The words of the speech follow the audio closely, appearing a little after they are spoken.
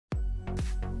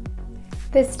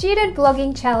The Student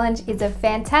Blogging Challenge is a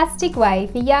fantastic way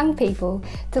for young people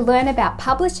to learn about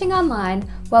publishing online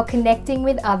while connecting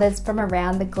with others from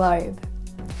around the globe.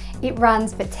 It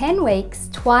runs for 10 weeks,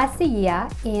 twice a year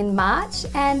in March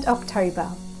and October.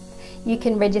 You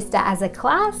can register as a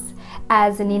class,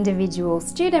 as an individual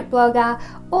student blogger,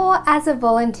 or as a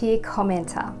volunteer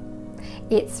commenter.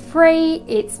 It's free,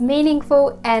 it's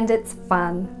meaningful, and it's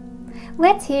fun.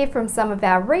 Let's hear from some of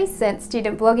our recent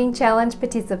Student Blogging Challenge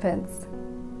participants.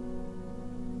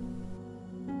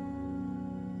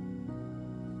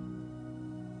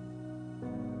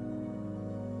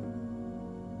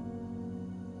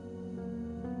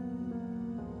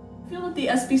 I feel that the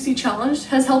SBC Challenge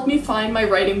has helped me find my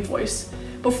writing voice.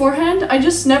 Beforehand, I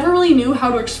just never really knew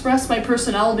how to express my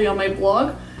personality on my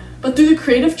blog, but through the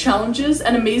creative challenges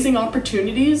and amazing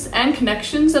opportunities and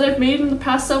connections that I've made in the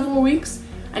past several weeks,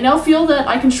 I now feel that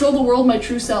I can show the world my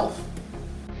true self.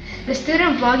 The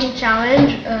Student Blogging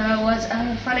Challenge was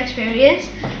a fun experience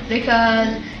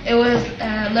because it was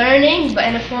learning but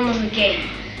in the form of a game.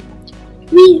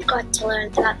 We got to learn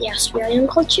about the Australian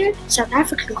culture, South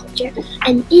African culture,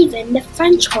 and even the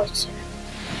French culture.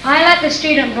 I like the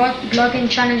Student Blogging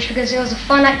Challenge because it was a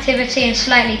fun activity and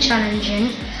slightly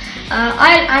challenging.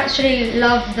 I actually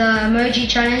love the emoji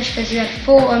challenge because you had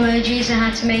 4 emojis and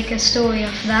had to make a story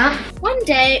of that. One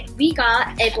day we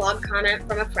got a blog comment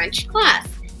from a French class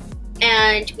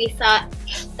and we thought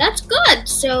that's good,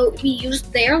 so we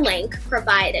used their link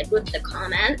provided with the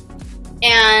comment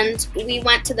and we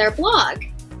went to their blog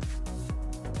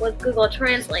with Google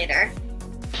Translator.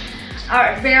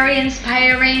 Are very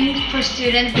inspiring for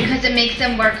students because it makes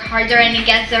them work harder and it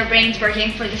gets their brains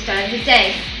working for the start of the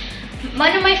day.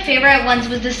 One of my favorite ones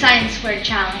was the Science Word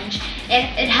Challenge.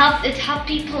 It helped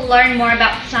people learn more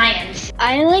about science.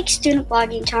 I like Student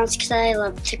Blogging Challenge because I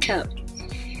love to code.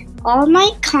 All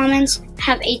my comments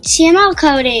have HTML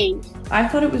coding. I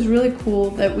thought it was really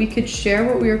cool that we could share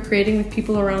what we were creating with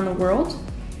people around the world,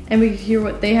 and we could hear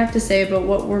what they have to say about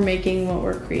what we're making, what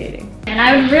we're creating. And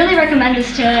I would really recommend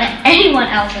this to anyone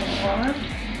else in the world.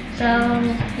 So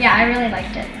yeah, I really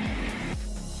liked it.